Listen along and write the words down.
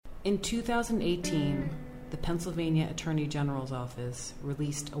In 2018, the Pennsylvania Attorney General's Office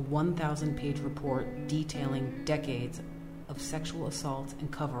released a 1,000-page report detailing decades of sexual assault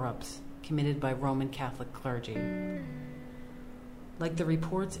and cover-ups committed by Roman Catholic clergy. Like the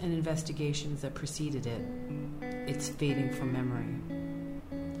reports and investigations that preceded it, it's fading from memory.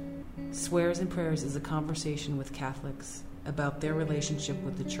 Swears and Prayers is a conversation with Catholics about their relationship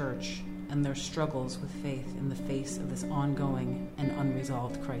with the Church and their struggles with faith in the face of this ongoing and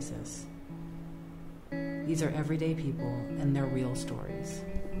unresolved crisis. These are everyday people and their real stories.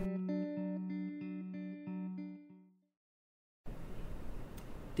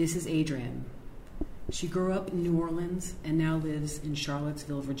 This is Adrienne. She grew up in New Orleans and now lives in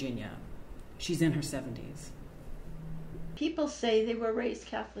Charlottesville, Virginia. She's in her 70s. People say they were raised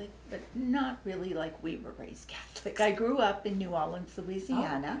Catholic, but not really like we were raised Catholic. I grew up in New Orleans,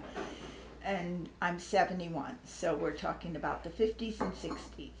 Louisiana, and I'm 71, so we're talking about the 50s and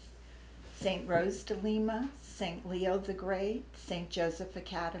 60s. St. Rose de Lima, St. Leo the Great, St. Joseph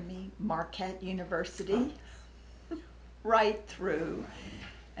Academy, Marquette University, right through,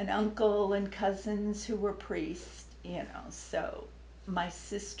 an uncle and cousins who were priests, so my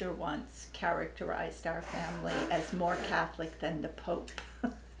sister once characterized our family as more Catholic than the Pope.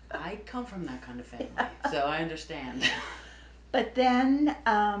 I come from that kind of family, so I understand. But then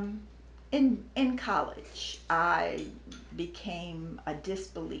in college, I became a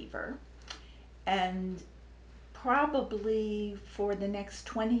disbeliever, and probably for the next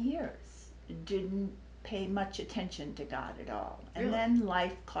 20 years didn't pay much attention to God at all. Really? And then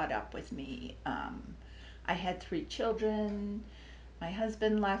life caught up with me. I had 3 children. My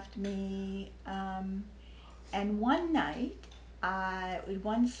husband left me, and one night,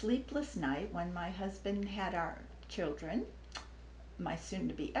 one sleepless night when my husband had our children, my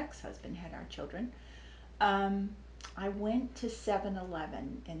soon-to-be ex-husband had our children, I went to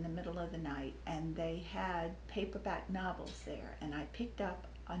 7-Eleven in the middle of the night, and they had paperback novels there, and I picked up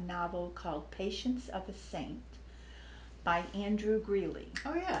a novel called Patience of a Saint by Andrew Greeley.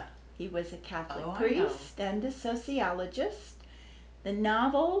 Oh, yeah. He was a Catholic priest and a sociologist. The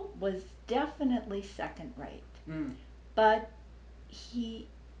novel was definitely second-rate, but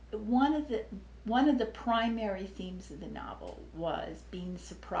one of the primary themes of the novel was being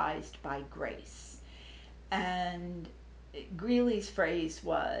surprised by grace. And Greeley's phrase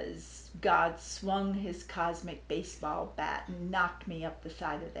was, God swung his cosmic baseball bat and knocked me up the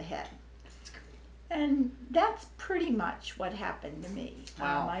side of the head. And that's pretty much what happened to me.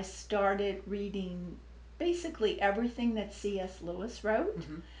 Wow. I started reading basically everything that C.S. Lewis wrote,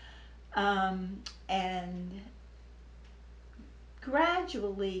 and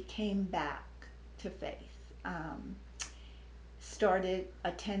gradually came back to faith. Started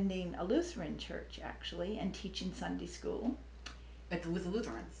attending a Lutheran church, actually, and teaching Sunday school. With the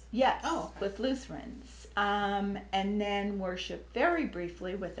Lutherans? Yes, okay. With Lutherans. And then worshiped very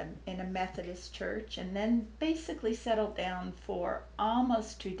briefly in a Methodist church, and then basically settled down for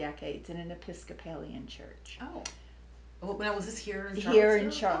almost 2 decades in an Episcopalian church. Oh. Well, now, was this here in Charlottesville? Here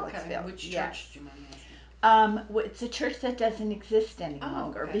in Charlottesville. Okay. Which church, yes. do you mind me asking? It's a church that doesn't exist any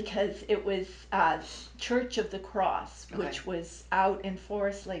longer, because it was Church of the Cross, which was out in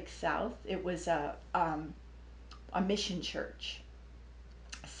Forest Lake South. It was a mission church.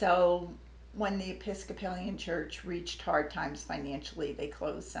 So when the Episcopalian Church reached hard times financially, they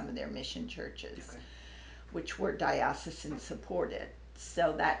closed some of their mission churches, which were diocesan supported.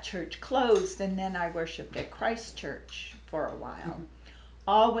 So that church closed, and then I worshiped at Christ Church for a while,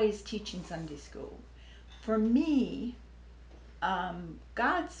 always teaching Sunday school. For me,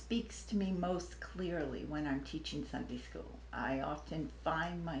 God speaks to me most clearly when I'm teaching Sunday school. I often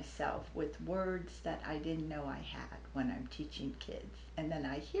find myself with words that I didn't know I had when I'm teaching kids. And then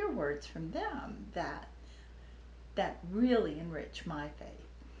I hear words from them that really enrich my faith.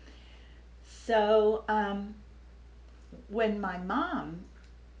 So when my mom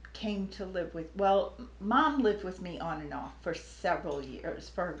came to live with, Mom lived with me on and off for several years,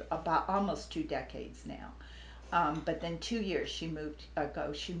 for about almost 2 decades now. But then 2 years she moved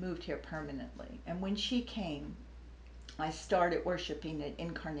here permanently. And when she came, I started worshiping at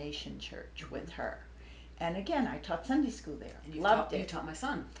Incarnation Church with her. And again, I taught Sunday school there. And you taught my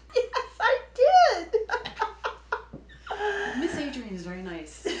son. Yes, I did. Miss Adrienne is very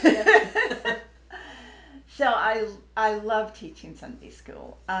nice. So I love teaching Sunday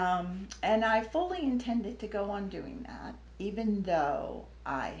school. And I fully intended to go on doing that, even though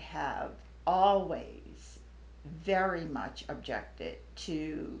I have always very much objected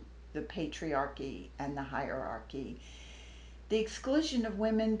to the patriarchy and the hierarchy, the exclusion of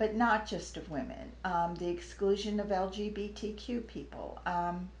women, but not just of women, the exclusion of LGBTQ people.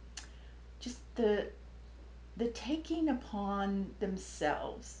 just the taking upon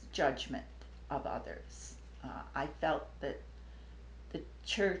themselves judgment of others. I felt that the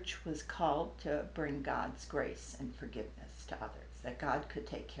church was called to bring God's grace and forgiveness to others, that God could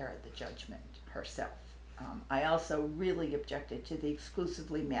take care of the judgment herself. I also really objected to the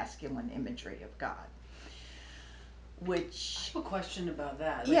exclusively masculine imagery of God, which... I have a question about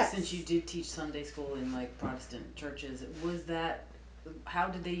that. Like, yes. Since you did teach Sunday school in like Protestant churches, was that, how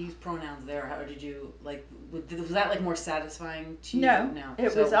did they use pronouns there? How did you, like, was that like more satisfying to you? No,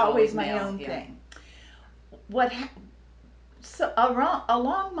 it So was always my male, own yeah. thing. So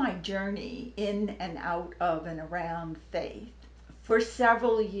along my journey in and out of and around faith, for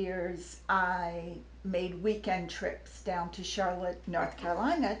several years I made weekend trips down to Charlotte, North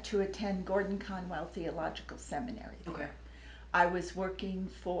Carolina to attend Gordon Conwell Theological Seminary there. Okay. I was working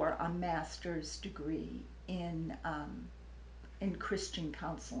for a master's degree in Christian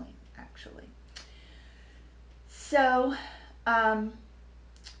counseling, actually. So,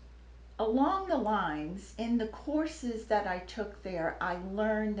 along the lines, in the courses that I took there, I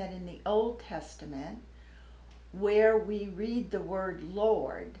learned that in the Old Testament, where we read the word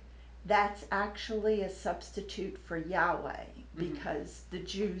Lord, that's actually a substitute for Yahweh, because the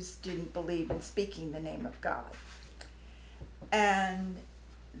Jews didn't believe in speaking the name of God. And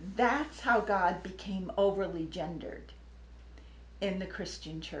that's how God became overly gendered in the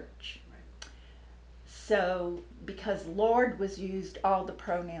Christian church. So, because Lord was used, all the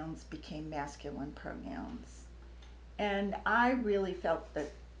pronouns became masculine pronouns. And I really felt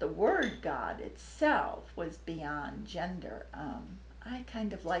that the word God itself was beyond gender. I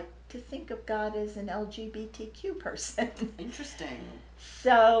kind of like to think of God as an LGBTQ person. Interesting.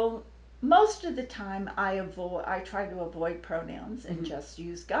 So, most of the time I try to avoid pronouns and just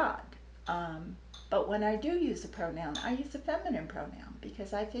use God. But when I do use a pronoun, I use a feminine pronoun,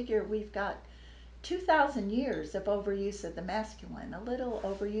 because I figure we've got 2,000 years of overuse of the masculine. A little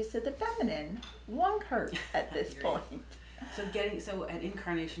overuse of the feminine won't hurt at this point. So at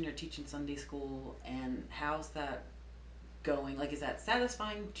Incarnation, you're teaching Sunday school, and how's that going? Like, is that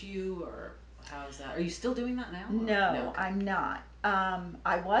satisfying to you, or how's that? Are you still doing that now? No, Okay. I'm not.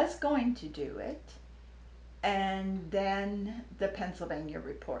 I was going to do it, and then the Pennsylvania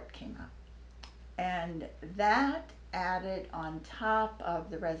report came up, and that added on top of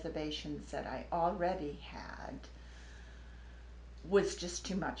the reservations that I already had was just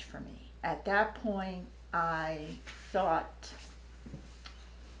too much for me. At that point, I thought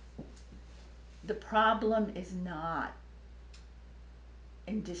the problem is not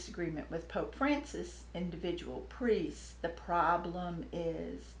in disagreement with Pope Francis, individual priests. The problem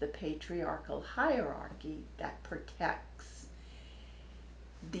is the patriarchal hierarchy that protects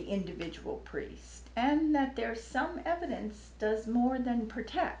the individual priest, and that there's some evidence does more than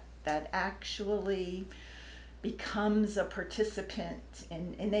protect, that actually becomes a participant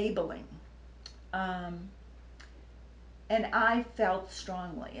in enabling. And I felt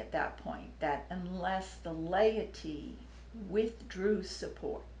strongly at that point that unless the laity withdrew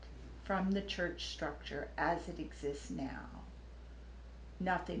support from the church structure as it exists now,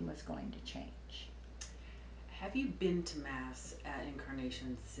 nothing was going to change. Have you been to Mass at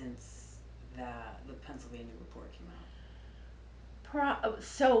Incarnation since the Pennsylvania report came out?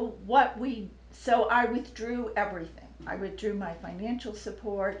 So I withdrew everything. I withdrew my financial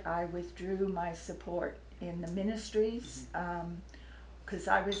support. I withdrew my support in the ministries, because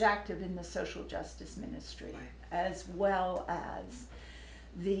I was active in the social justice ministry, as well as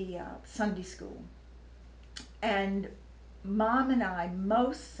the Sunday school. And Mom and I,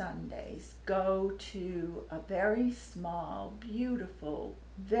 most Sundays, go to a very small, beautiful,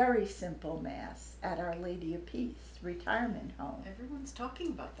 very simple Mass at Our Lady of Peace retirement home. Everyone's talking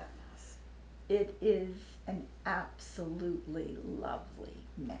about that Mass. It is an absolutely lovely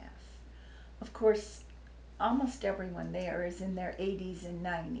Mass. Of course, almost everyone there is in their 80s and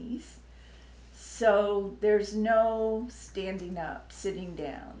 90s. So there's no standing up, sitting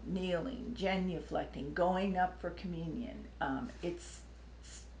down, kneeling, genuflecting, going up for communion.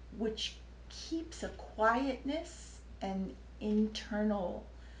 Which keeps a quietness and internal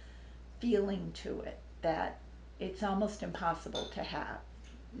feeling to it that it's almost impossible to have.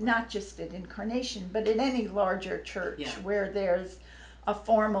 Not just at Incarnation, but at any larger church where there's a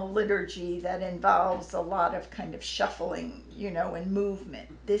formal liturgy that involves a lot of kind of shuffling, and movement.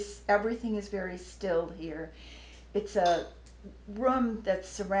 Everything is very still here. It's a room that's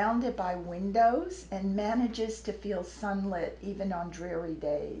surrounded by windows and manages to feel sunlit even on dreary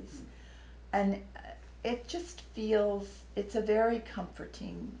days. And it just feels, it's a very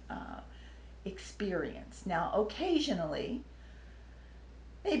comforting experience. Now, occasionally,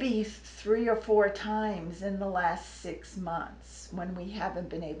 maybe 3 or 4 times in the last 6 months when we haven't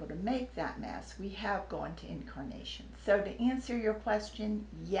been able to make that Mass, we have gone to Incarnation. So to answer your question,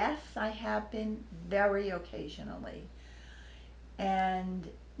 yes, I have been very occasionally, and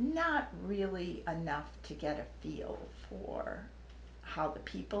not really enough to get a feel for how the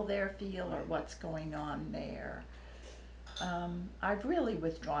people there feel or what's going on there. I've really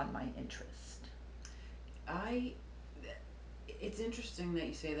withdrawn my interest. I it's interesting that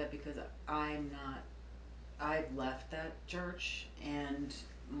you say that because I'm not I've left that church and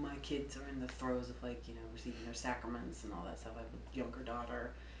my kids are in the throes of like, receiving their sacraments and all that stuff. I have a younger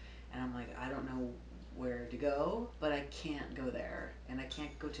daughter and I'm like, I don't know where to go, but I can't go there and I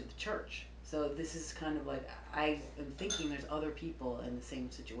can't go to the church. So this is kind of like I am thinking there's other people in the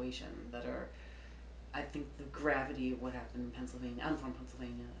same situation that are I think the gravity of what happened in Pennsylvania. I'm from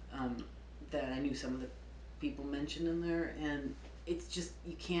Pennsylvania. That I knew some of the people mentioned in there, and it's just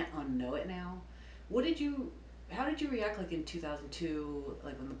you can't unknow it now. What did you? How did you react like in 2002,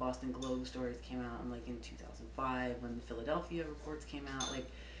 like when the Boston Globe stories came out, and like in 2005 when the Philadelphia reports came out?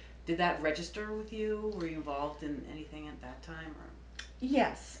 Like, did that register with you? Were you involved in anything at that time? Or?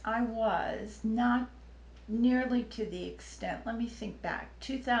 Yes, I was. Not nearly to the extent, let me think back.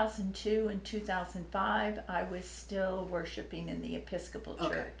 2002 and 2005, I was still worshiping in the Episcopal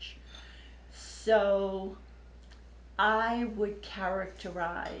Okay. Church. So I would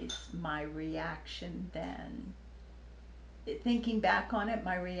characterize my reaction then. Thinking back on it,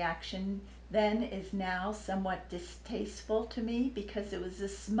 my reaction then is now somewhat distasteful to me because it was a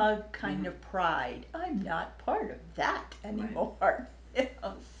smug kind of pride. I'm not part of that anymore. Right.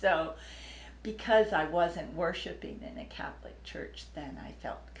 So because I wasn't worshiping in a Catholic church then, I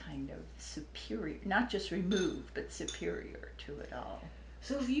felt kind of superior, not just removed, but superior to it all.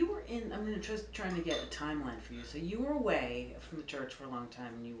 So if you were in, I'm just trying to get a timeline for you. So you were away from the church for a long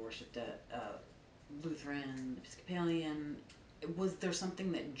time and you worshipped at Lutheran, Episcopalian. Was there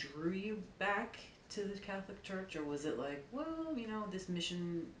something that drew you back to the Catholic Church, or was it like, well, this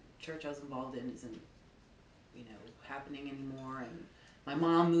mission church I was involved in isn't, happening anymore, and my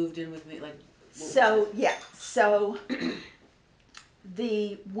mom moved in with me, like. So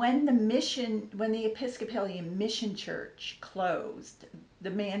when the Episcopalian Mission Church closed,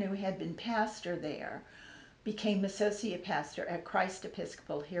 the man who had been pastor there became associate pastor at Christ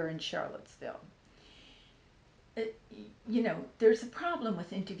Episcopal here in Charlottesville. There's a problem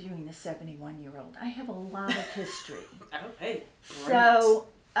with interviewing a 71-year-old. I have a lot of history. Oh, hey, great. So,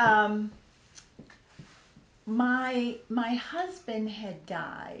 my husband had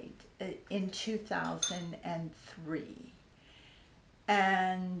died in 2003,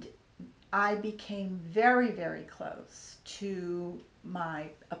 and I became very, very close to my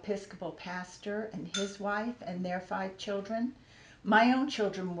Episcopal pastor and his wife and their 5 children. My own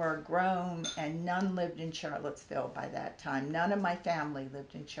children were grown and none lived in Charlottesville by that time. None of my family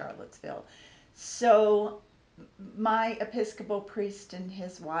lived in Charlottesville. So my Episcopal priest and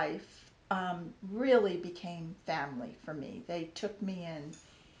his wife really became family for me. They took me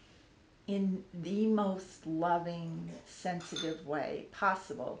in the most loving, sensitive way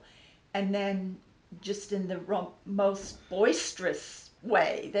possible. And then just in the most boisterous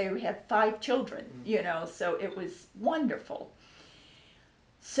way. They had 5 children, so it was wonderful.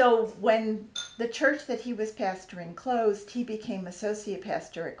 So when the church that he was pastoring closed, he became associate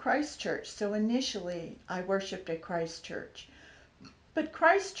pastor at Christ Church. So initially, I worshiped at Christ Church. But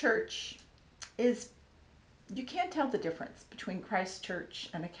Christ Church you can't tell the difference between Christ Church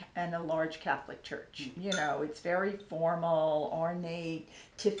and a large Catholic church. It's very formal, ornate,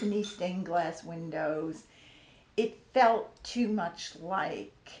 Tiffany stained glass windows. It felt too much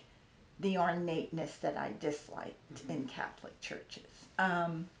like the ornateness that I disliked in Catholic churches.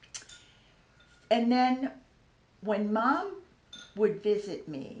 And then when Mom would visit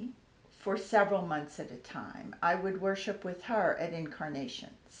me for several months at a time, I would worship with her at Incarnation.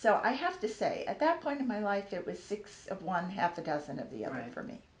 So I have to say, at that point in my life, it was 6 of one, half a dozen of the other. Right. For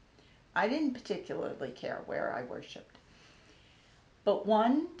me. I didn't particularly care where I worshiped. But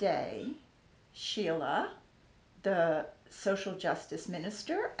one day, Sheila, the social justice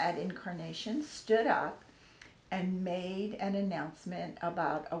minister at Incarnation, stood up and made an announcement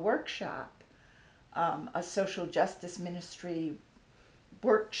about a workshop, a social justice ministry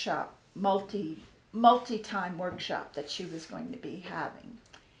workshop, multi-time workshop that she was going to be having.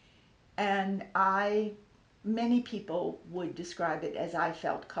 And many people would describe it as I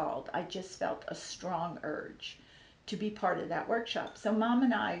felt called. I just felt a strong urge to be part of that workshop. So Mom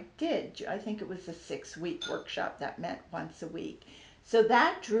and I did. I think it was a 6-week workshop that met once a week. So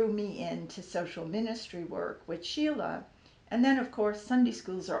that drew me into social ministry work with Sheila And then, of course, Sunday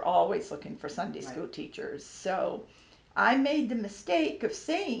schools are always looking for Sunday school teachers. So I made the mistake of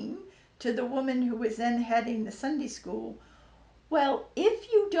saying to the woman who was then heading the Sunday school, well,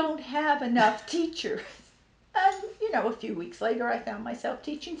 if you don't have enough teachers, and a few weeks later I found myself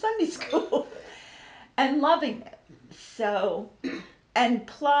teaching Sunday school and loving it. So, and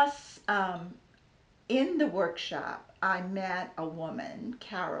plus, in the workshop, I met a woman,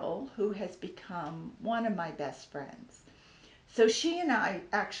 Carol, who has become one of my best friends. So she and I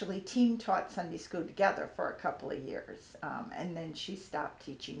actually team taught Sunday school together for a couple of years. And then she stopped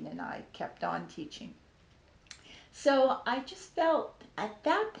teaching and I kept on teaching. So I just felt, at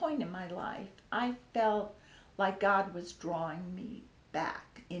that point in my life, I felt like God was drawing me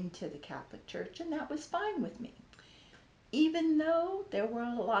back into the Catholic Church, and that was fine with me, even though there were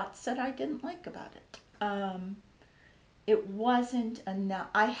lots that I didn't like about it. It wasn't enough.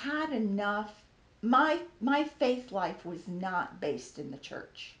 I had enough. My faith life was not based in the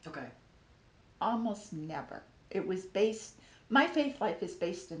church. Okay. Almost never. It was based. My faith life is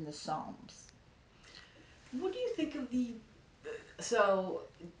based in the Psalms. What do you think of the? So,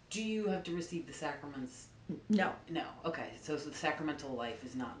 do you have to receive the sacraments? No. No. Okay. So the sacramental life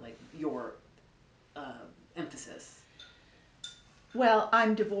is not like your emphasis. Well,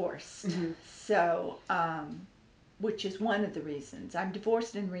 I'm divorced, Mm-hmm. so which is one of the reasons. I'm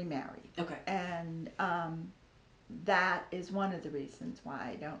divorced and remarried. Okay. And that is one of the reasons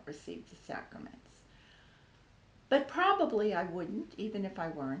why I don't receive the sacraments. But probably I wouldn't, even if I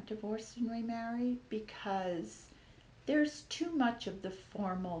weren't divorced and remarried, because there's too much of the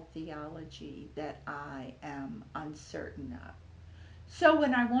formal theology that I am uncertain of. So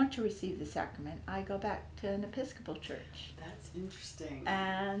when I want to receive the sacrament, I go back to an Episcopal church. That's interesting.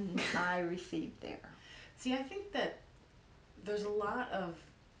 And I receive there. See, I think that there's a lot of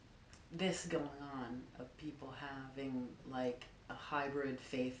this going on, of people having like a hybrid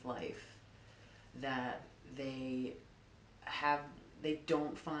faith life that they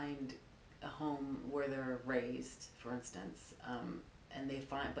don't find a home where they're raised, for instance, and they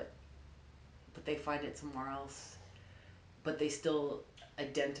find it somewhere else, but they still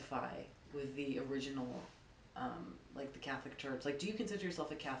identify with the original, like the Catholic Church. Like, do you consider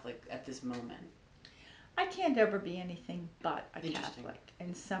yourself a Catholic at this moment? I can't ever be anything but a Catholic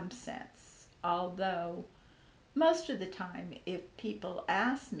in some sense. Although most of the time, if people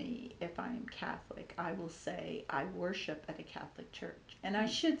ask me if I am Catholic, I will say I worship at a Catholic church. And I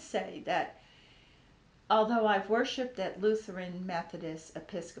should say that although I've worshiped at Lutheran, Methodist,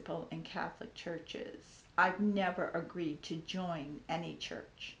 Episcopal, and Catholic churches, I've never agreed to join any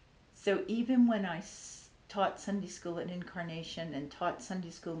church. So even when I taught Sunday school at Incarnation and taught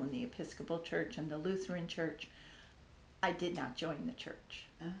Sunday school in the Episcopal Church and the Lutheran Church, I did not join the church.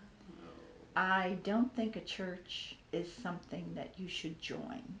 Oh. I don't think a church is something that you should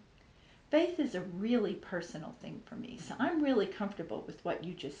join. Faith is a really personal thing for me, so I'm really comfortable with what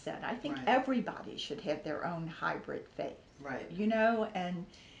you just said. I think everybody should have their own hybrid faith. Right. And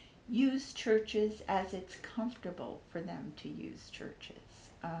use churches as it's comfortable for them to use churches.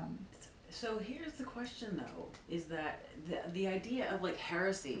 So here's the question, though, is that the idea of like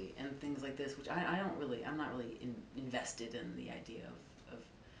heresy and things like this, which I'm not really invested in the idea of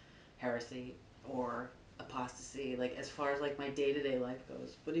heresy or apostasy, like as far as like my day-to-day life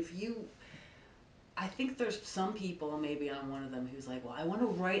goes. But I think there's some people, maybe I'm one of them, who's like, well, I want to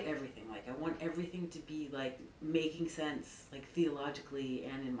write everything. Like, I want everything to be like making sense, like theologically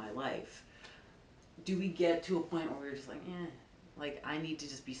and in my life. Do we get to a point where we're just like, like I need to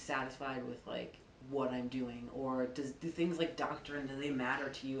just be satisfied with like what I'm doing, or do things like doctrine, do they matter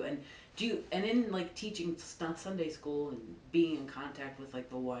to you? And in like teaching Sunday school and being in contact with like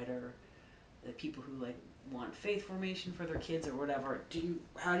the wider the people who like want faith formation for their kids or whatever,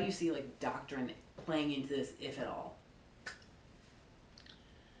 how do you see like doctrine playing into this, if at all?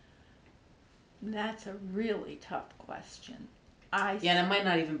 That's a really tough question. And it might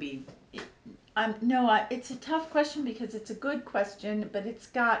not even be. It's a tough question because it's a good question, but it's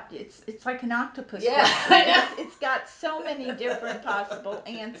like an octopus question. I know. It's got so many different possible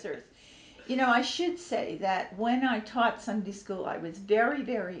answers. I should say that when I taught Sunday school, I was very,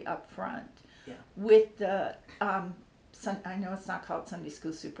 very upfront with the I know it's not called Sunday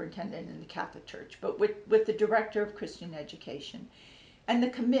school superintendent in the Catholic Church, but with the director of Christian education. And the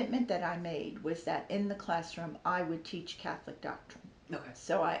commitment that I made was that in the classroom I would teach Catholic doctrine. Okay.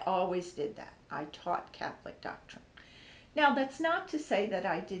 So I always did that. I taught Catholic doctrine. Now, that's not to say that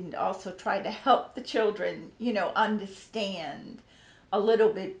I didn't also try to help the children, understand a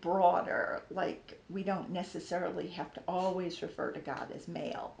little bit broader. Like, we don't necessarily have to always refer to God as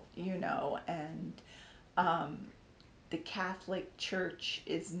male, and the Catholic Church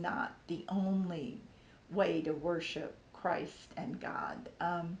is not the only way to worship Christ and God.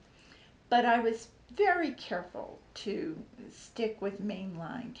 But I was very careful to stick with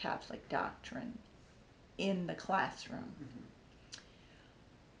mainline Catholic doctrine in the classroom.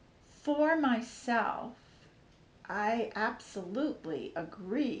 For myself, I absolutely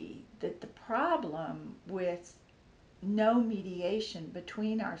agree that the problem with no mediation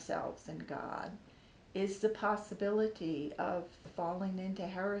between ourselves and God is the possibility of falling into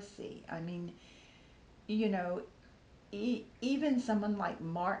heresy. I mean, you know, even someone like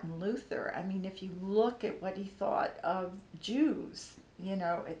Martin Luther, I mean, if you look at what he thought of Jews, you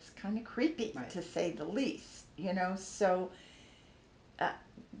know, it's kind of creepy, right, to say the least, you know. So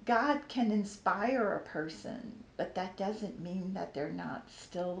God can inspire a person, but that doesn't mean that they're not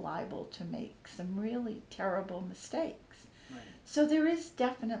still liable to make some really terrible mistakes. Right. So there is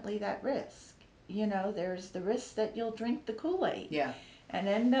definitely that risk. You know, there's the risk that you'll drink the Kool-Aid. Yeah. And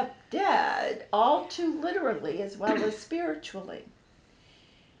end up dead, all too literally as well as spiritually.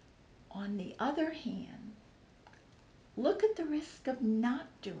 On the other hand, look at the risk of not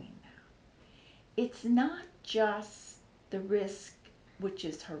doing that. It's not just the risk, which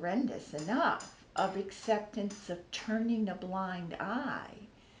is horrendous enough, of acceptance of turning a blind eye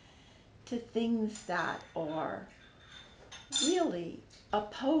to things that are really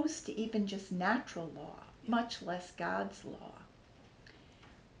opposed to even just natural law, much less God's law.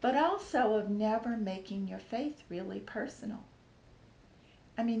 But also of never making your faith really personal.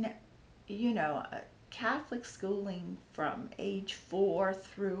 I mean, you know, Catholic schooling from age 4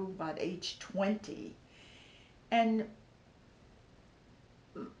 through about age 20. And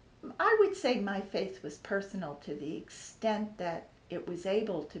I would say my faith was personal to the extent that it was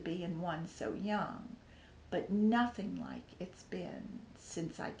able to be in one so young, but nothing like it's been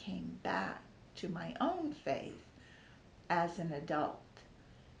since I came back to my own faith as an adult.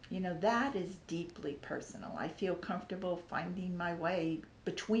 You know, that is deeply personal. I feel comfortable finding my way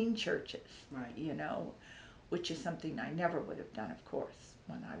between churches, right, you know, which is something I never would have done, of course,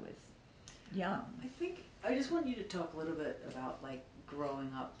 when I was young. I just want you to talk a little bit about, like,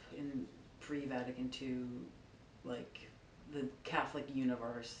 growing up in pre-Vatican II, like, the Catholic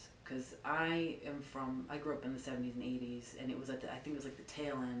universe, because I grew up in the 70s and 80s, and it was I think it was like the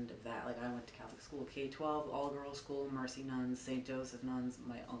tail end of that. Like, I went to Catholic school, K-12, all-girls school, Mercy nuns, St. Joseph nuns,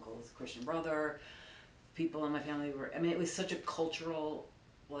 my uncle's Christian brother, people in my family were, I mean, it was such a cultural,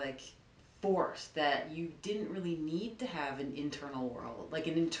 like, force that you didn't really need to have an internal world, like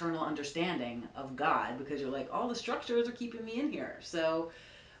an internal understanding of God, because you're like, all the structures are keeping me in here. So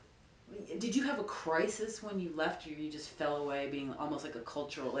did you have a crisis when you left, or you just fell away being almost like a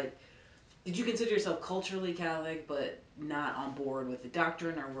cultural, like, did you consider yourself culturally Catholic but not on board with the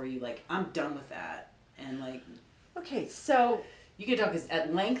doctrine, or were you like, I'm done with that? And like, okay, so you can talk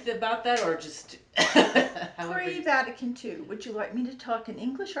at length about that, or just pre-Vatican II. Would you like me to talk in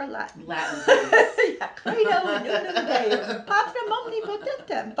English or Latin? Latin, please. Yeah, Credo in unum Deum, Patrem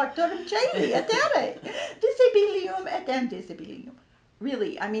omnipotentem, Factorum Caeli et terrae, Disabilium et indisabilium.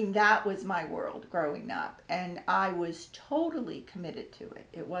 Really, I mean, that was my world growing up, and I was totally committed to it.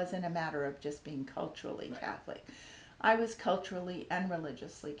 It wasn't a matter of just being culturally Catholic. I was culturally and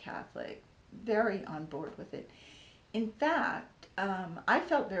religiously Catholic, very on board with it. In fact, I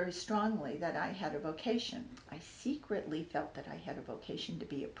felt very strongly that I had a vocation. I secretly felt that I had a vocation to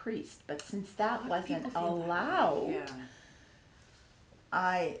be a priest, but since that wasn't allowed,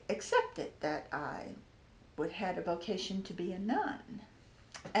 I accepted that I had a vocation to be a nun.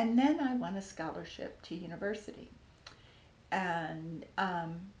 And then I won a scholarship to university. And I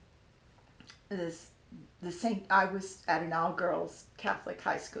was at an all-girls Catholic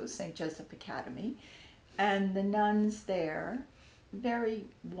high school, St. Joseph Academy, and the nuns there very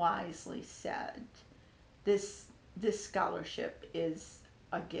wisely said, this scholarship is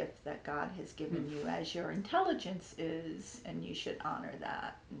a gift that God has given you, as your intelligence is, and you should honor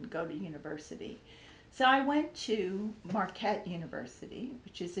that and go to university. So I went to Marquette University,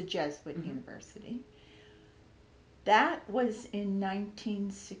 which is a Jesuit university. That was in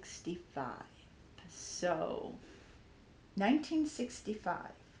 1965. So 1965,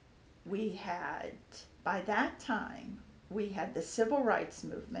 by that time, we had the civil rights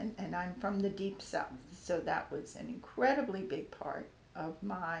movement, and I'm from the Deep South, so that was an incredibly big part of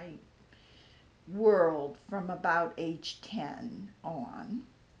my world from about age 10 on.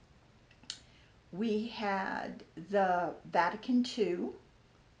 We had the Vatican II,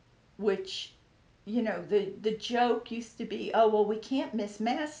 which the joke used to be, oh, well, we can't miss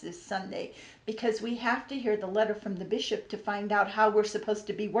Mass this Sunday because we have to hear the letter from the bishop to find out how we're supposed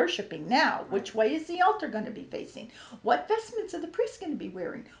to be worshiping now. Right. Which way is the altar going to be facing? What vestments are the priests going to be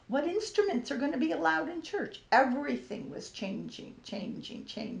wearing? What instruments are going to be allowed in church? Everything was changing.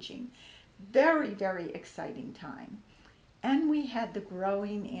 Very, very exciting time. And we had the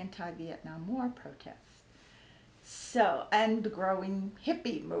growing anti-Vietnam War protests. So, and the growing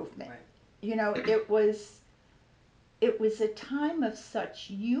hippie movement. Right. It was a time of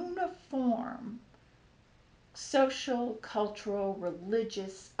such uniform social, cultural,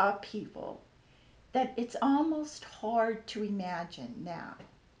 religious upheaval that it's almost hard to imagine now.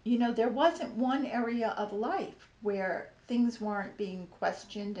 There wasn't one area of life where things weren't being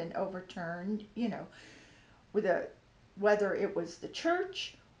questioned and overturned, whether it was the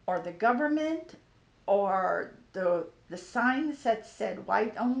church or the government or the signs that said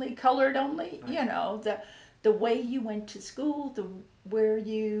white only, colored only, right. The way you went to school, where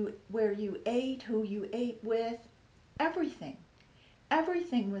you ate, who you ate with, everything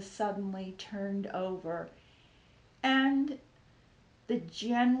was suddenly turned over. And the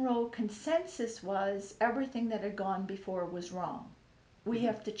general consensus was everything that had gone before was wrong. We mm-hmm.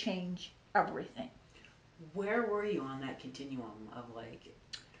 have to change everything. Where were you on that continuum of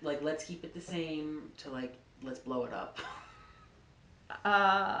like let's keep it the same to like let's blow it up?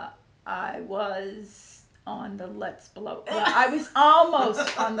 I was on the let's blow. Well, I was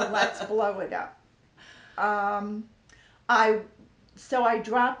almost on the let's blow it up. I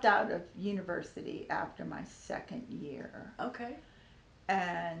dropped out of university after my second year. Okay.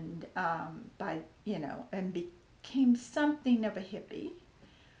 And and became something of a hippie.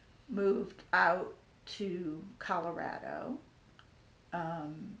 Moved out to Colorado.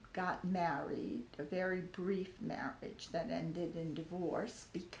 Got married, a very brief marriage that ended in divorce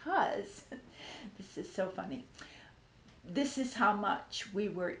because, this is so funny, this is how much we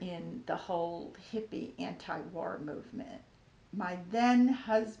were in the whole hippie anti-war movement. My then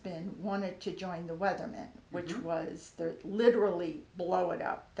husband wanted to join the Weathermen, which mm-hmm. was the literally blow it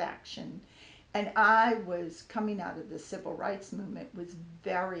up faction. And I was coming out of the civil rights movement, was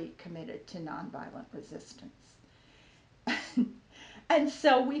very committed to nonviolent resistance. And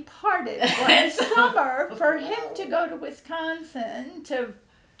so we parted one summer for him to go to Wisconsin to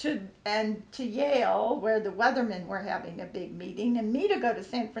Yale, where the Weathermen were having a big meeting, and me to go to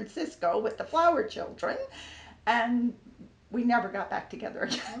San Francisco with the Flower Children. And we never got back together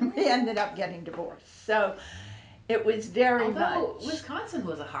again. We ended up getting divorced. So it was very much... Wisconsin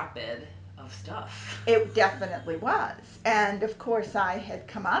was a hotbed of stuff. It definitely was. And of course I had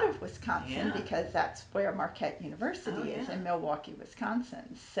come out of Wisconsin because that's where Marquette University is in Milwaukee,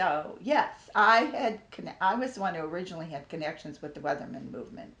 Wisconsin. So yes, I was the one who originally had connections with the Weatherman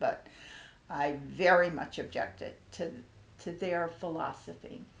movement, but I very much objected to their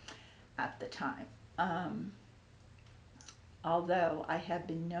philosophy at the time. Although I have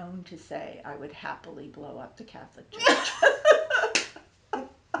been known to say I would happily blow up the Catholic Church.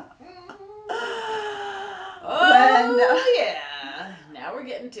 Yeah. Now we're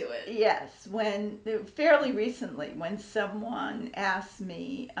getting to it. Yes. Fairly recently, when someone asked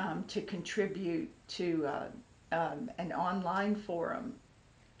me to contribute to an online forum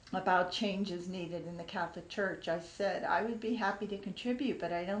about changes needed in the Catholic Church, I said I would be happy to contribute,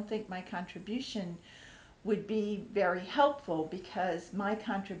 but I don't think my contribution would be very helpful because my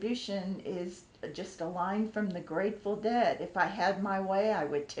contribution is just a line from the Grateful Dead. If I had my way, I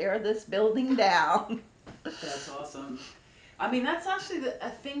would tear this building down. That's awesome. I mean, that's actually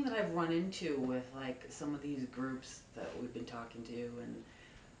a thing that I've run into with like some of these groups that we've been talking to and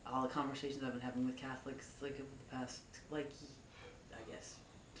all the conversations I've been having with Catholics like over the past I guess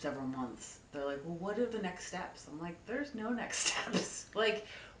several months. They're like, well, what are the next steps? I'm like, there's no next steps. Like,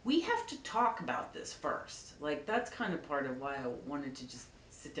 we have to talk about this first. Like, that's kind of part of why I wanted to just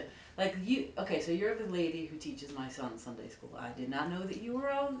sit down. Like, so you're the lady who teaches my son Sunday school. I did not know that you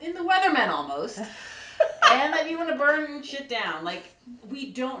were in the Weathermen almost. And that you want to burn shit down. Like,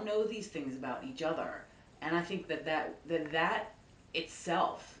 we don't know these things about each other. And I think that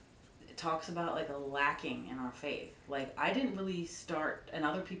itself talks about, like, a lacking in our faith. Like, I didn't really start, and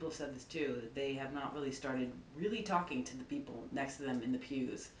other people have said this too, that they have not really started really talking to the people next to them in the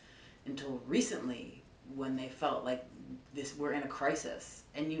pews until recently when they felt like we're in a crisis.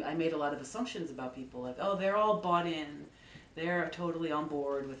 And I made a lot of assumptions about people, like, oh, they're all bought in. They're totally on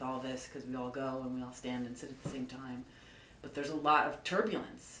board with all this because we all go and we all stand and sit at the same time. But there's a lot of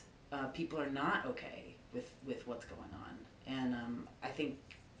turbulence. People are not okay with what's going on. And I think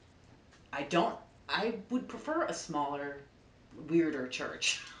I would prefer a smaller, weirder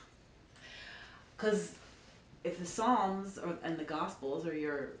church. because if the Psalms and the Gospels are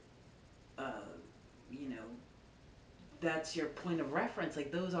your, you know, that's your point of reference,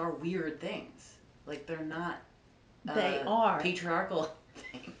 like those are weird things. Like they're not they are patriarchal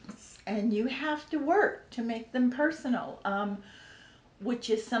things. And you have to work to make them personal,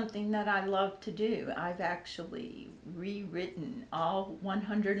 which is something that I love to do. I've actually rewritten all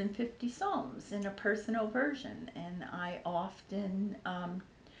 150 Psalms in a personal version, and I often,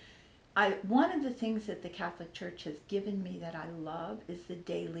 one of the things that the Catholic Church has given me that I love is the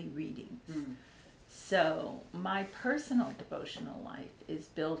daily readings. So my personal devotional life is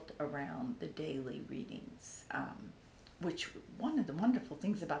built around the daily readings, which one of the wonderful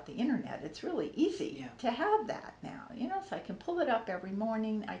things about the internet, it's really easy to have that now, so I can pull it up every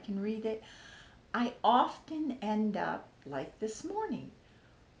morning, I can read it. I often end up, like this morning,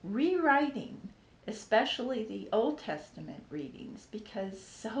 rewriting, especially the Old Testament readings, because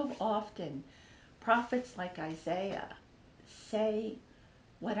so often prophets like Isaiah say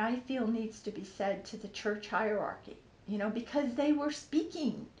what I feel needs to be said to the church hierarchy, because they were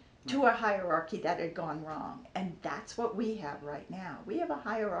speaking to a hierarchy that had gone wrong. And that's what we have right now. We have a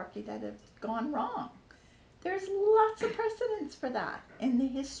hierarchy that has gone wrong. There's lots of precedents for that in the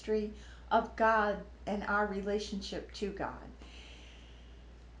history of God and our relationship to God.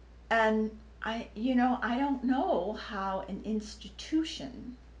 And I don't know how an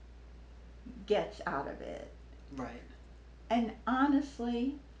institution gets out of it. Right. And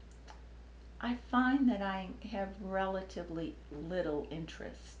honestly, I find that I have relatively little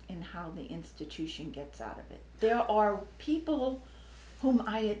interest in how the institution gets out of it. There are people whom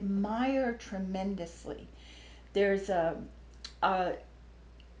I admire tremendously. There's a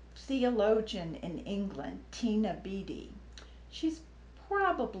theologian in England, Tina Beattie. She's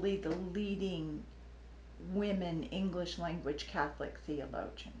probably the leading women English language Catholic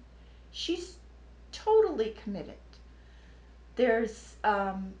theologian. She's totally committed. There's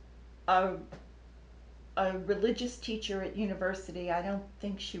a religious teacher at university, I don't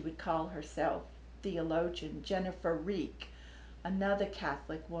think she would call herself theologian, Jennifer Reek, another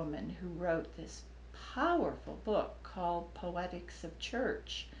Catholic woman who wrote this powerful book called Poetics of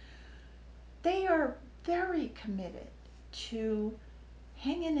Church. They are very committed to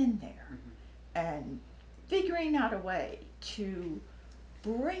hanging in there and figuring out a way to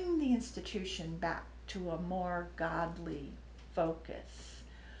bring the institution back to a more godly focus.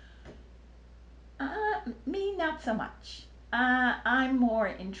 Me, not so much. I'm more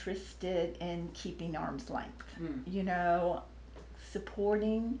interested in keeping arm's length.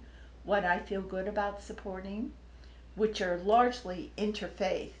 Supporting what I feel good about supporting, which are largely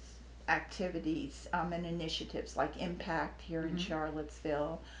interfaith activities and initiatives like Impact here in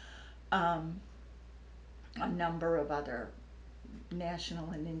Charlottesville, a number of other national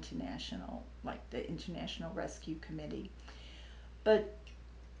and international, like the International Rescue Committee. But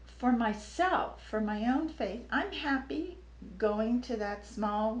for myself, for my own faith, I'm happy going to that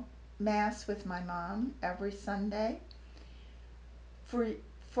small mass with my mom every Sunday.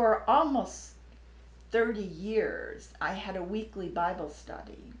 For almost 30 years, I had a weekly Bible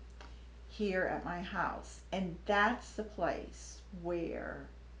study here at my house, and that's the place where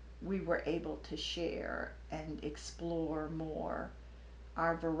we were able to share and explore more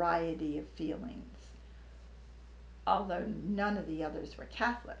our variety of feelings. Although none of the others were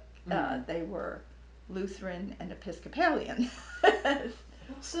Catholic. They were Lutheran and Episcopalian.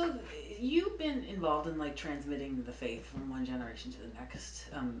 So you've been involved in like transmitting the faith from one generation to the next.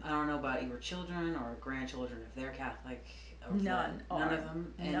 I don't know about your children or grandchildren if they're Catholic. None of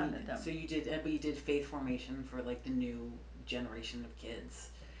them. And none of them. So you did, but you did faith formation for like the new generation of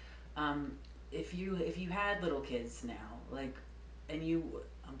kids. If you had little kids now, like, and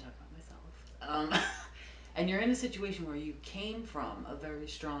I'm talking about myself. And you're in a situation where you came from a very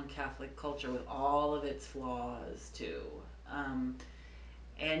strong Catholic culture with all of its flaws too,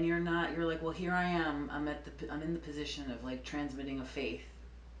 and you're like, well, here I am. I'm in the position of like transmitting a faith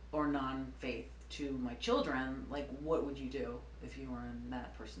or non-faith to my children. Like, what would you do if you were in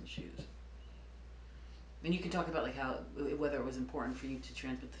that person's shoes? And you can talk about like how whether it was important for you to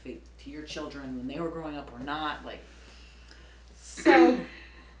transmit the faith to your children when they were growing up or not. Like, so.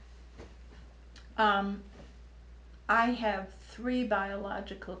 I have 3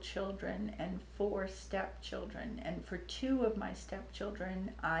 biological children and 4 stepchildren, and for 2 of my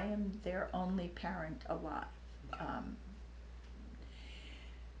stepchildren, I am their only parent alive.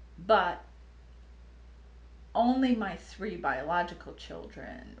 But only my 3 biological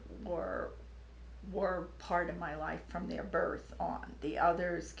children were part of my life from their birth on. The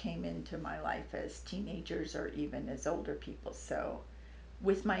others came into my life as teenagers or even as older people. So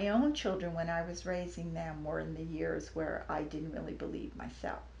with my own children when I was raising them were in the years where I didn't really believe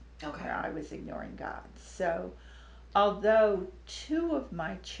myself, Okay. where I was ignoring God. So, although two of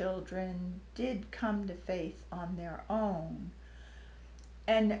my children did come to faith on their own,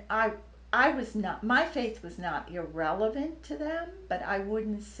 and I was not, my faith was not irrelevant to them, but I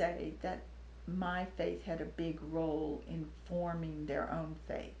wouldn't say that my faith had a big role in forming their own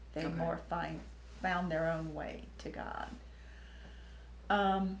faith. They Okay. more found their own way to God.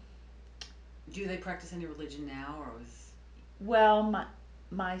 Um, Do they practice any religion now, or was? well,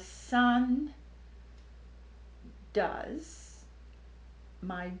 my son does.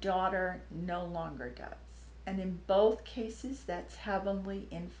 My daughter no longer does. And in both cases, that's heavily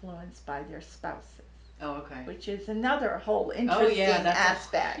influenced by their spouses. Oh, okay. Which is another whole interesting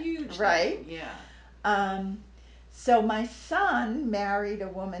aspect, a huge right? thing. Yeah. So my son married a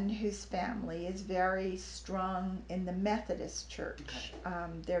woman whose family is very strong in the Methodist Church.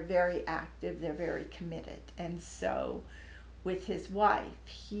 Okay. They're very active, they're very committed. And so with his wife,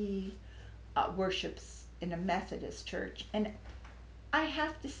 he worships in a Methodist church. And I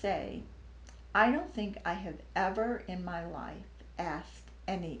have to say, I don't think I have ever in my life asked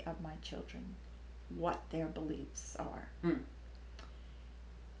any of my children what their beliefs are.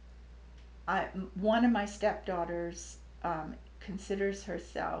 One of my stepdaughters considers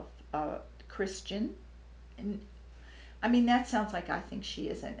herself a Christian, and I mean that sounds like I think she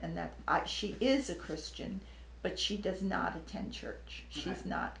isn't, and that she is a Christian, but she does not attend church. Okay. She's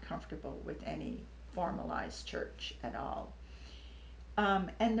not comfortable with any formalized church at all.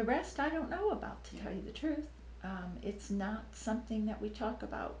 And the rest I don't know about, to tell you the truth. It's not something that we talk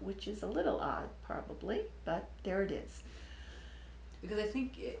about, which is a little odd, probably, but there it is. Because I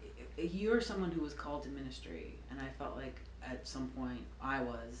think you're someone who was called to ministry, and I felt like at some point I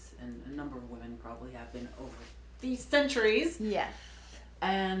was, and a number of women probably have been over these centuries. Yes.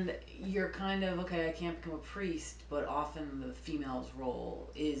 And you're kind of, okay, I can't become a priest, but often the female's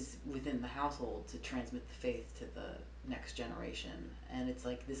role is within the household to transmit the faith to the next generation. And it's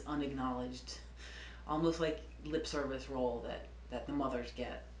like this unacknowledged, almost like lip service role that the mothers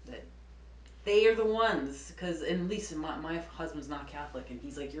get, that they are the ones, because at least my husband's not Catholic, and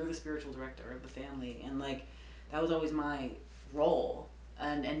he's like, you're the spiritual director of the family, and like that was always my role,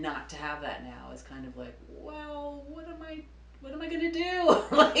 and not to have that now is kind of like, well, what am I gonna do?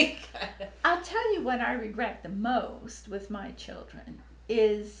 Like, I'll tell you what I regret the most with my children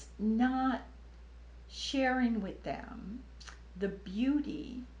is not sharing with them the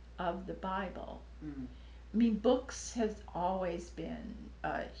beauty of the Bible. I mean, books has always been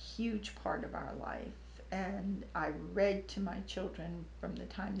a huge part of our life, and I read to my children from the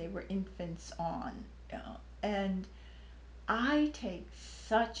time they were infants on, and I take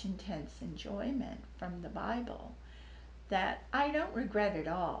such intense enjoyment from the Bible that I don't regret at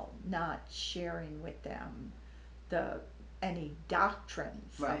all not sharing with them any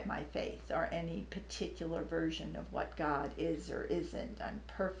doctrines right. of my faith or any particular version of what God is or isn't. I'm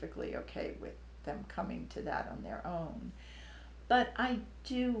perfectly okay with them coming to that on their own. But I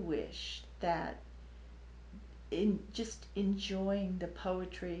do wish that in just enjoying the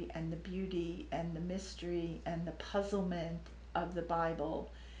poetry and the beauty and the mystery and the puzzlement of the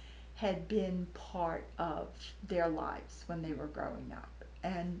Bible had been part of their lives when they were growing up.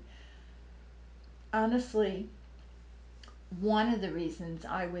 And honestly, one of the reasons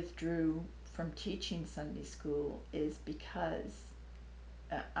I withdrew from teaching Sunday school is because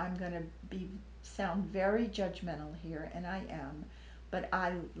I'm going to sound very judgmental here, and I am, but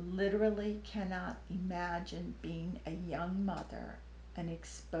I literally cannot imagine being a young mother and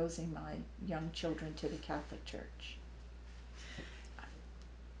exposing my young children to the Catholic Church.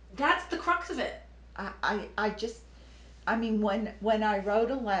 That's the crux of it. I mean, when I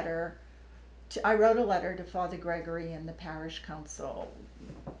wrote a letter to Father Gregory and the parish council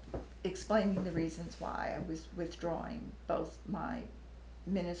explaining the reasons why I was withdrawing both my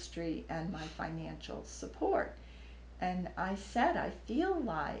ministry and my financial support. And I said, I feel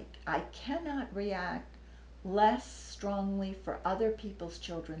like I cannot react less strongly for other people's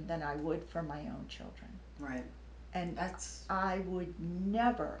children than I would for my own children. Right. And I would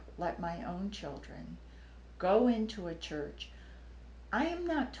never let my own children go into a church. I am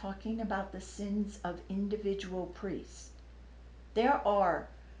not talking about the sins of individual priests. There are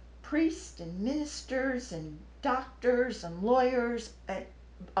priests and ministers and doctors and lawyers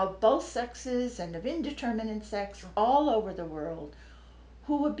of both sexes and of indeterminate sex all over the world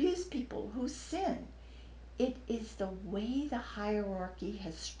who abuse people, who sin. It is the way the hierarchy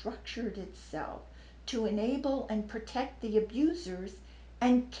has structured itself to enable and protect the abusers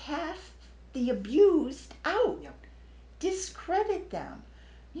and cast the abused out. Yep. Discredit them.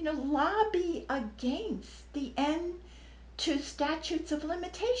 lobby against the end to statutes of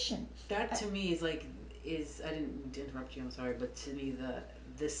limitations. That to me is like is I didn't mean to interrupt you. I'm sorry, but to me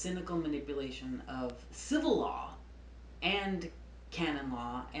the cynical manipulation of civil law and canon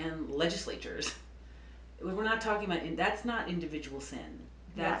law and legislatures. We're not talking about that's not individual sin.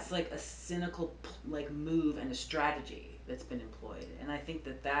 That's like a cynical like move and a strategy that's been employed, and I think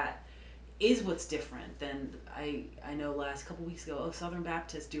that is what's different than I know last couple weeks ago. Oh, Southern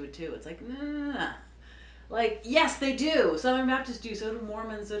Baptists do it too. It's like no. Like, yes, they do. Southern Baptists do. So do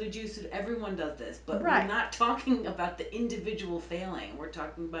Mormons. So do Jews. So everyone does this. But we're not talking about the individual failing. We're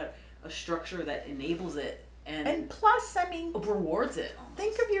talking about a structure that enables it and plus, I mean, rewards it. Almost.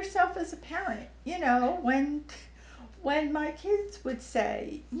 Think of yourself as a parent. When my kids would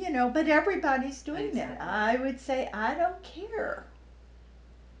say, but everybody's doing it, I would say, I don't care.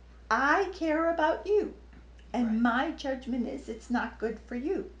 I care about you. And my judgment is it's not good for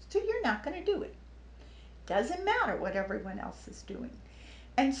you. So you're not going to do it. Doesn't matter what everyone else is doing.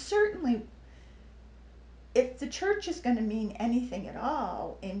 And certainly, if the church is going to mean anything at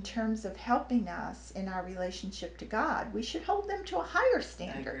all in terms of helping us in our relationship to God, we should hold them to a higher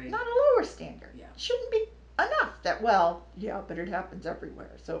standard, not a lower standard. Yeah. It shouldn't be enough that, but it happens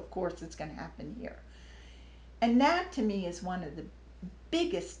everywhere, so of course it's going to happen here. And that to me is one of the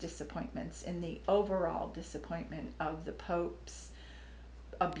biggest disappointments in the overall disappointment of the Pope's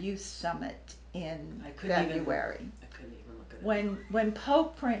abuse summit in February. I couldn't even look at it. When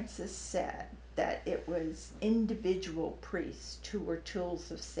Pope Francis said that it was individual priests who were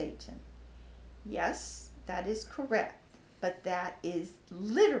tools of Satan. Yes, that is correct, but that is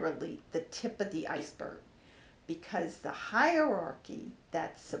literally the tip of the iceberg, because the hierarchy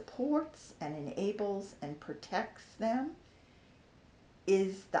that supports and enables and protects them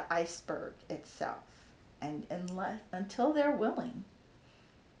is the iceberg itself. And until they're willing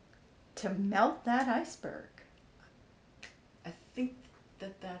to melt that iceberg, I think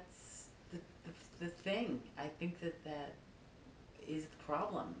that's the thing. I think that is the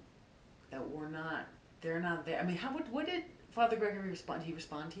problem, that they're not there. I mean, what did Father Gregory respond? Did he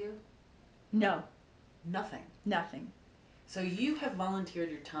respond to you? No. Nothing. So you have volunteered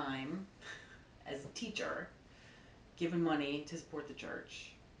your time as a teacher, given money to support the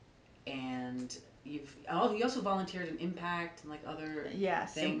church, and you also volunteered in Impact and like other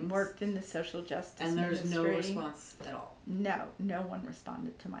things. And worked in the social justice and there's ministry. No response at all. No one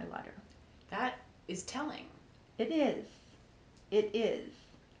responded to my letter. That is telling. It is.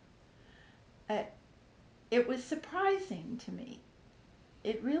 It was surprising to me.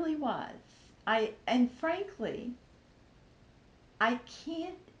 It really was. And frankly, I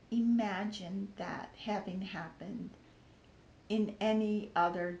can't imagine that having happened in any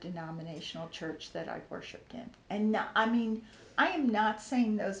other denominational church that I've worshiped in. And I am not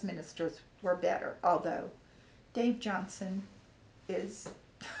saying those ministers were better, although Dave Johnson is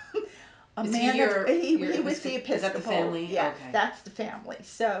a man of he was the Episcopal. Is that the family? Yes, okay. That's the family.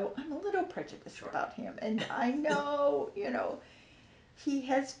 So I'm a little prejudiced about him, and I know, he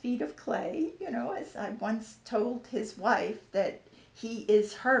has feet of clay. As I once told his wife that he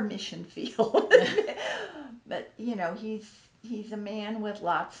is her mission field. But he's a man with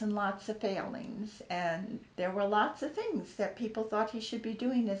lots and lots of failings, and there were lots of things that people thought he should be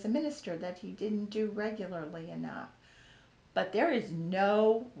doing as a minister that he didn't do regularly enough. But there is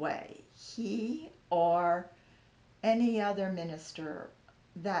no way he or any other minister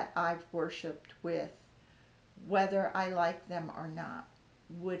that I've worshiped with, whether I like them or not,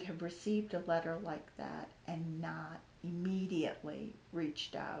 would have received a letter like that and not immediately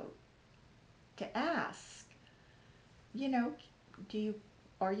reached out to ask,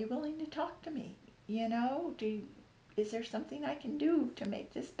 are you willing to talk to me? Is there something I can do to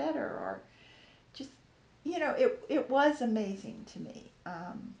make this better? Or just, it was amazing to me.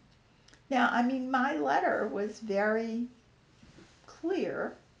 Now, my letter was very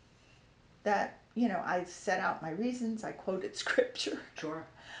clear that, I set out my reasons, I quoted scripture. Sure.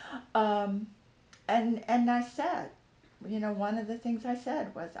 And I said, one of the things I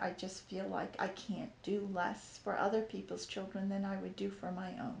said was, I just feel like I can't do less for other people's children than I would do for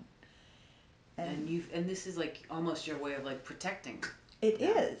my own. And this is like almost your way of like protecting. It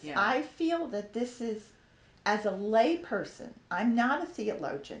is. Yeah. I feel that this is, as a lay person, I'm not a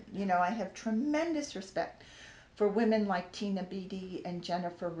theologian. I have tremendous respect for women like Tina Beattie and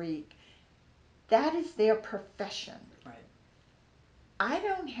Jennifer Reek. That is their profession. Right. I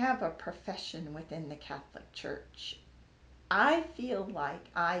don't have a profession within the Catholic Church. I feel like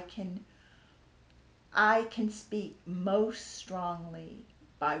I can speak most strongly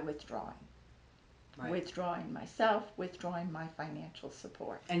by withdrawing. withdrawing myself, withdrawing my financial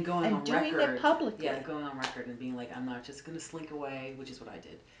support. And going and on doing record. it publicly. Yeah, going on record and being like, I'm not just going to slink away, which is what I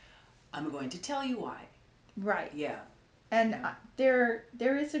did. I'm going to tell you why. Right. Yeah. And there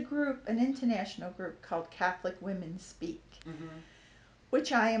is a group, an international group called Catholic Women Speak,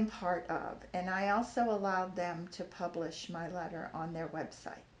 which I am part of. And I also allowed them to publish my letter on their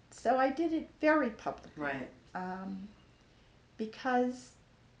website. So I did it very publicly. Right. Because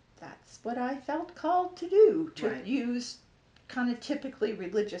that's what I felt called to do, to use kind of typically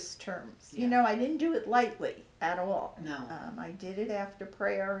religious terms. Yeah. You know, I didn't do it lightly at all. No. I did it after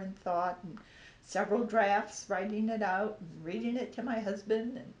prayer and thought and several drafts, writing it out and reading it to my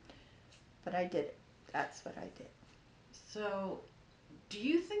husband. But I did it. That's what I did. So, do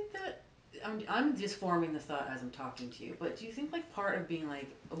you think that, I'm just forming the thought as I'm talking to you, but do you think like part of being like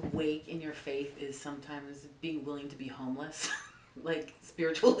awake in your faith is sometimes being willing to be homeless? Like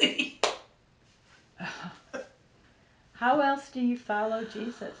spiritually? How else do you follow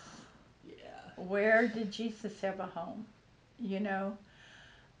Jesus? Yeah. Where did Jesus have a home? You know,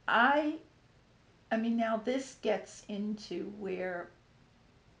 I mean, now this gets into where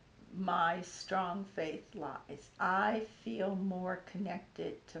my strong faith lies. I feel more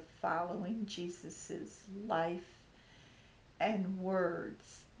connected to following Jesus's life and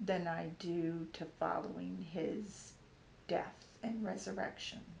words than I do to following his death and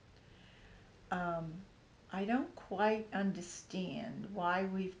resurrection. I don't quite understand why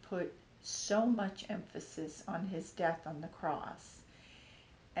we've put so much emphasis on his death on the cross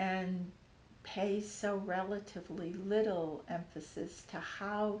and pay so relatively little emphasis to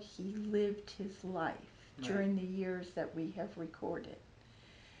how he lived his life during the years that we have recorded.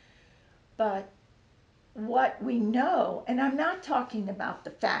 But what we know, and I'm not talking about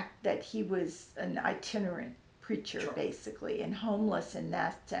the fact that he was an itinerant preacher, basically, and homeless in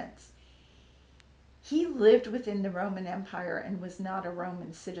that sense. He lived within the Roman Empire and was not a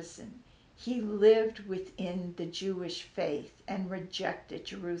Roman citizen. He lived within the Jewish faith and rejected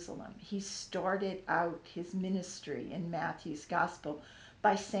Jerusalem. He started out his ministry in Matthew's Gospel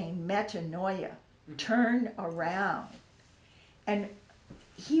by saying metanoia, turn around. And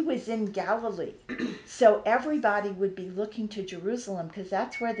he was in Galilee, so everybody would be looking to Jerusalem because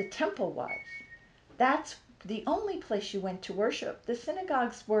that's where the temple was. That's the only place you went to worship. The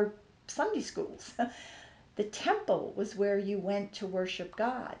synagogues were Sunday schools. The temple was where you went to worship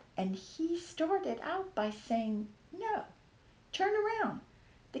God. And he started out by saying, no, turn around.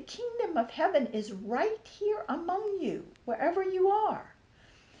 The kingdom of heaven is right here among you, wherever you are.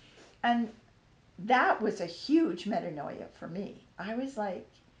 And that was a huge metanoia for me. I was like,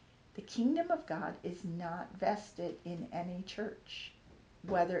 the kingdom of God is not vested in any church,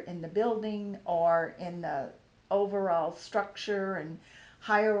 whether in the building or in the overall structure and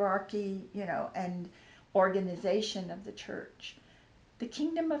hierarchy, you know, and organization of the church. The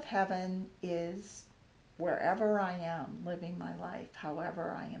kingdom of heaven is wherever I am living my life,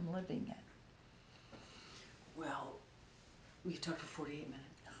 however I am living it. Well, we've talked for 48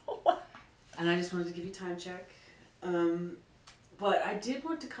 minutes. And I just wanted to give you time check. But I did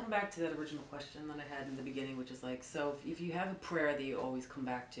want to come back to that original question that I had in the beginning, which is like, so if you have a prayer that you always come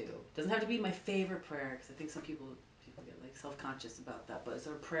back to, it doesn't have to be my favorite prayer, because I think some people get like self-conscious about that, but is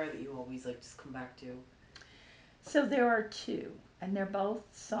there a prayer that you always like just come back to? So there are two, and they're both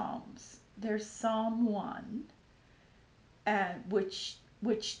Psalms. There's Psalm 1,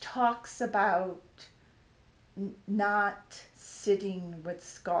 which talks about not sitting with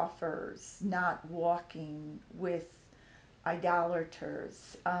scoffers, not walking with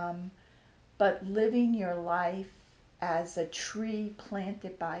idolaters, but living your life as a tree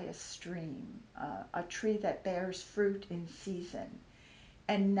planted by a stream, a tree that bears fruit in season,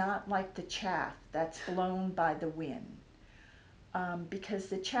 and not like the chaff that's blown by the wind. Because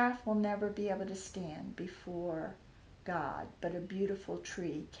the chaff will never be able to stand before God, but a beautiful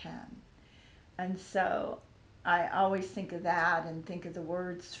tree can. And so I always think of that and think of the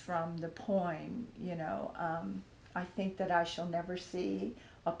words from the poem, you know. I think that I shall never see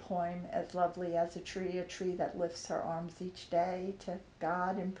a poem as lovely as a tree that lifts her arms each day to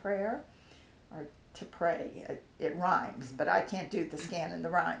God in prayer, or to pray. It rhymes, but I can't do the scan and the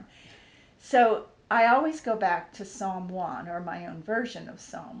rhyme. So I always go back to Psalm 1, or my own version of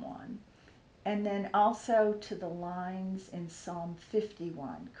Psalm 1, and then also to the lines in Psalm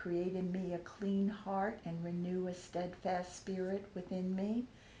 51, create in me a clean heart and renew a steadfast spirit within me.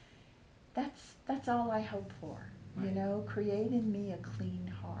 That's all I hope for. Right. You know, create in me a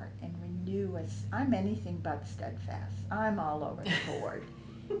clean heart and renew us. I'm anything but steadfast. I'm all over the board.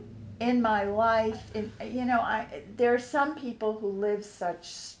 in my life, there are some people who live such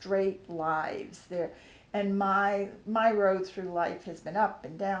straight lives. And my road through life has been up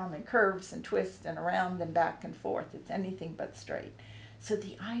and down and curves and twists and around and back and forth. It's anything but straight. So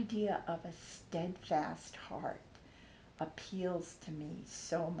the idea of a steadfast heart appeals to me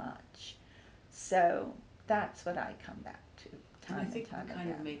so much. So that's what I come back to time and I think and time we kind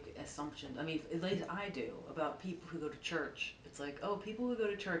again. of make assumptions. I mean, at least I do, about people who go to church. It's like, oh, people who go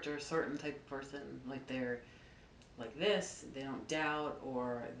to church are a certain type of person. Like they're like this, they don't doubt,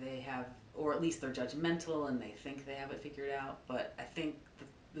 or they have, or at least they're judgmental and they think they have it figured out. But I think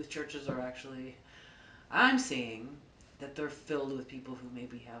the churches are actually, I'm seeing that they're filled with people who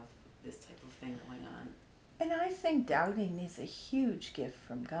maybe have this type of thing going on. And I think doubting is a huge gift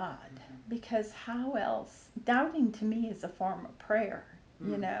from God, because how else? Doubting to me is a form of prayer.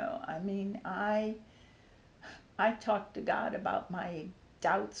 I mean, I talk to God about my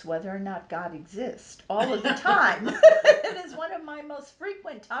doubts whether or not God exists all of the time. It is one of my most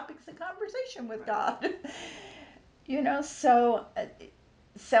frequent topics of conversation with God. So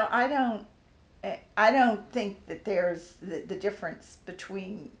I don't think that there's the difference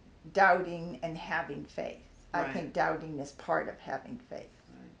between doubting and having faith. I think doubting is part of having faith.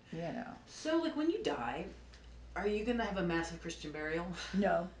 So, like, when you die, are you gonna have a massive Christian burial?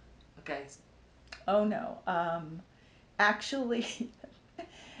 No. Okay. Oh no. Actually,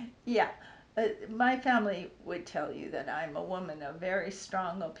 yeah. My family would tell you that I'm a woman of very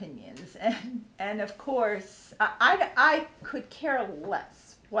strong opinions, and of course, I could care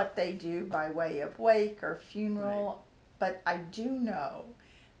less what they do by way of wake or funeral, but I do know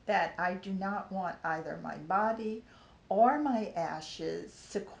that I do not want either my body or my ashes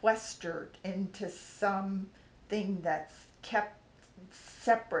sequestered into something that's kept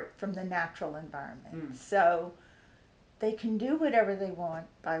separate from the natural environment. So they can do whatever they want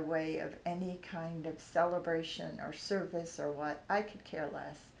by way of any kind of celebration or service or what. I could care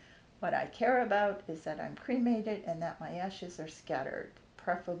less. What I care about is that I'm cremated and that my ashes are scattered,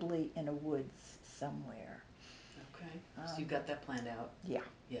 preferably in a woods somewhere. Okay. So you've got that planned out. Yeah.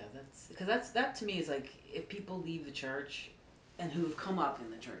 Yeah, because that to me is like, if people leave the church and who've come up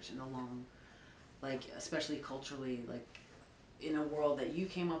in the church in a long, like, especially culturally, like in a world that you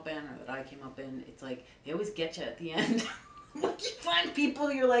came up in or that I came up in, it's like they always get you at the end. Like, you find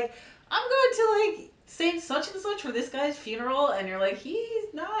people, you're like, I'm going to like Saint such and such for this guy's funeral, and you're like,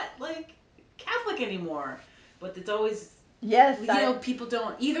 he's not like Catholic anymore. But it's always, yes, people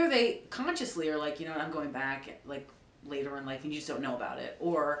don't, either they consciously are like, I'm going back like later in life and you just don't know about it,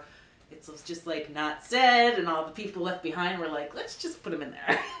 or it's just like not said, and all the people left behind were like, let's just put them in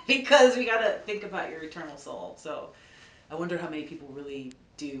there because we gotta think about your eternal soul. So I wonder how many people really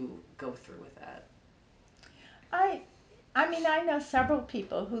do go through with that. I mean, I know several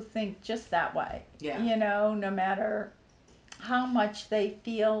people who think just that way. Yeah. No matter how much they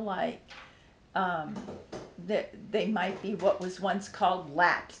feel like that they might be what was once called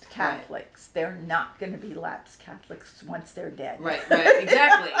lapsed Catholics. Right. They're not going to be lapsed Catholics once they're dead. Right,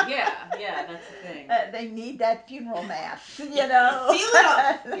 exactly. Yeah, that's the thing. They need that funeral mass, Seal it up.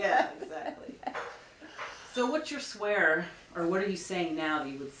 Yeah, exactly. So what's your swear, or what are you saying now that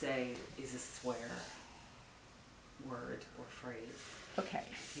you would say is a swear word or phrase? Okay,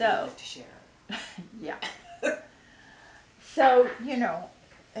 so you'd like to share. Yeah. So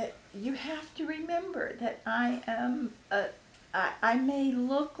you have to remember that I may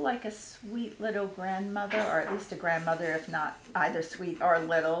look like a sweet little grandmother, or at least a grandmother, if not either sweet or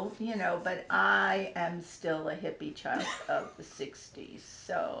little, but I am still a hippie child of the 60s,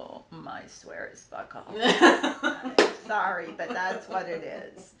 so my swear is fuck off. Sorry, but that's what it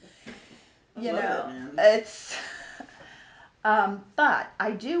is. It's. But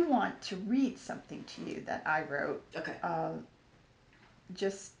I do want to read something to you that I wrote. Okay.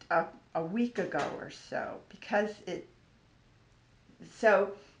 Just a week ago or so, because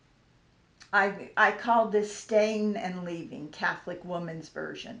so I called this Staying and Leaving, Catholic Woman's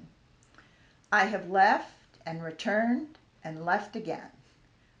Version. I have left and returned and left again.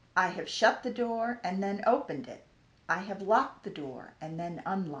 I have shut the door and then opened it. I have locked the door and then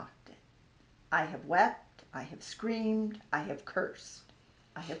unlocked it. I have wept, I have screamed, I have cursed,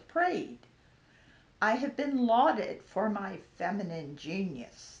 I have prayed. I have been lauded for my feminine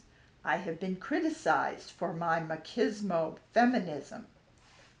genius. I have been criticized for my machismo feminism.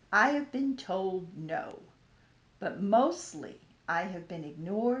 I have been told no, but mostly I have been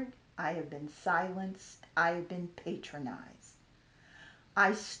ignored, I have been silenced, I have been patronized.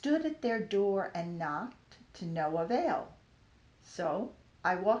 I stood at their door and knocked, to no avail. So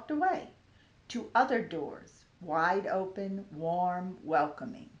I walked away to other doors, wide open, warm,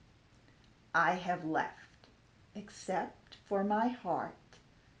 welcoming. I have left, except for my heart,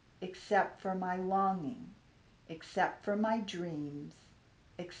 except for my longing, except for my dreams,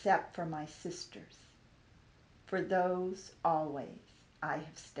 except for my sisters. For those always I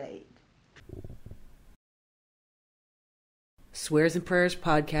have stayed. Swears and Prayers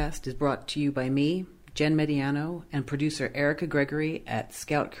podcast is brought to you by me, Jen Mediano, and producer Erica Gregory at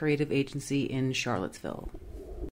Scout Creative Agency in Charlottesville.